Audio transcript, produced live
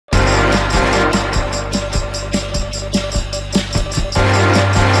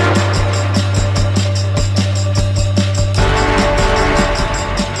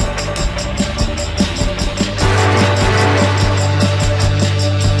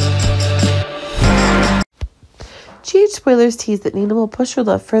Teenage spoilers tease that Nina will push her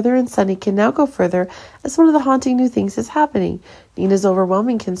love further and Sunny can now go further as one of the haunting new things is happening. Nina's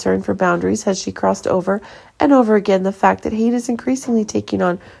overwhelming concern for boundaries has she crossed over and over again the fact that hate is increasingly taking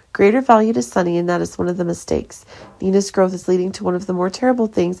on greater value to Sunny, and that is one of the mistakes. Nina's growth is leading to one of the more terrible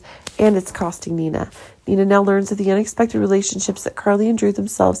things, and it's costing Nina. Nina now learns of the unexpected relationships that Carly and Drew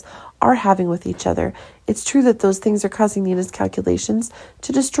themselves are having with each other. It's true that those things are causing Nina's calculations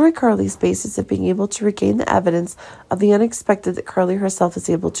to destroy Carly's basis of being able to regain the evidence of the unexpected that Carly herself is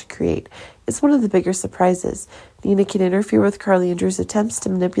able to create. It's one of the bigger surprises. Nina can interfere with Carly and Drew's attempts to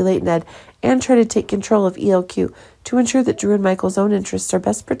manipulate Ned and try to take control of ELQ to ensure that Drew and Michael's own interests are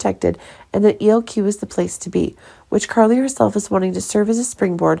best protected and that ELQ is the place to be, which Carly herself is wanting to serve as a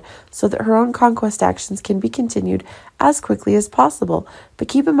springboard so that her own conquest actions can be continued as quickly as possible. But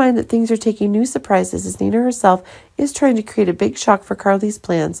keep in mind that things are taking new surprises as Nina herself is trying to create a big shock for Carly's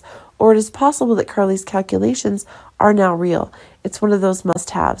plans, or it is possible that Carly's calculations are now real. It's one of those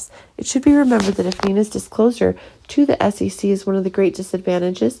must-haves. It should be remembered that if Nina's disclosure to the SEC is one of the great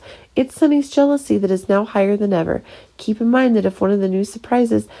disadvantages, it's Sunny's jealousy that is now higher than ever. Keep in mind that if one of the new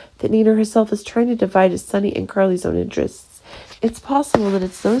surprises that Nina herself is trying to divide is Sunny and Carly's own interests, it's possible that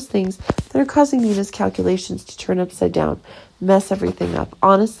it's those things that are causing Nina's calculations to turn upside down, mess everything up.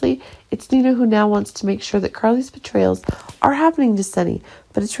 Honestly, it's Nina who now wants to make sure that Carly's betrayals are happening to Sunny,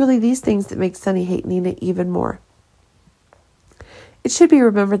 but it's really these things that make Sunny hate Nina even more. It should be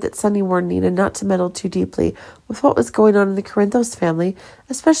remembered that Sunny warned Nina not to meddle too deeply with what was going on in the Corinthos family,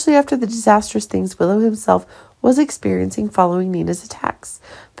 especially after the disastrous things Willow himself was experiencing following Nina's attacks.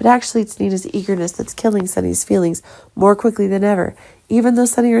 But actually, it's Nina's eagerness that's killing Sunny's feelings more quickly than ever, even though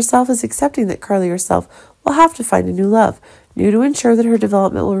Sunny herself is accepting that Carly herself will have to find a new love, new to ensure that her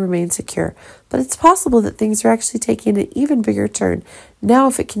development will remain secure. But it's possible that things are actually taking an even bigger turn now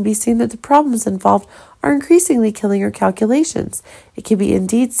if it can be seen that the problems involved are increasingly killing her calculations. It can be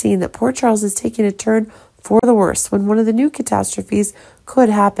indeed seen that poor Charles is taking a turn for the worse when one of the new catastrophes could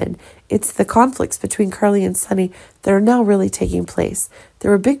happen. It's the conflicts between Carly and Sunny that are now really taking place. There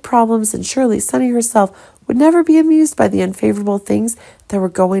were big problems, and surely Sunny herself would never be amused by the unfavorable things that were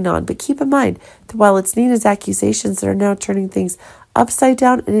going on. But keep in mind that while it's Nina's accusations that are now turning things upside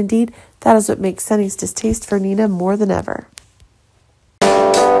down, and indeed that is what makes Sunny's distaste for Nina more than ever.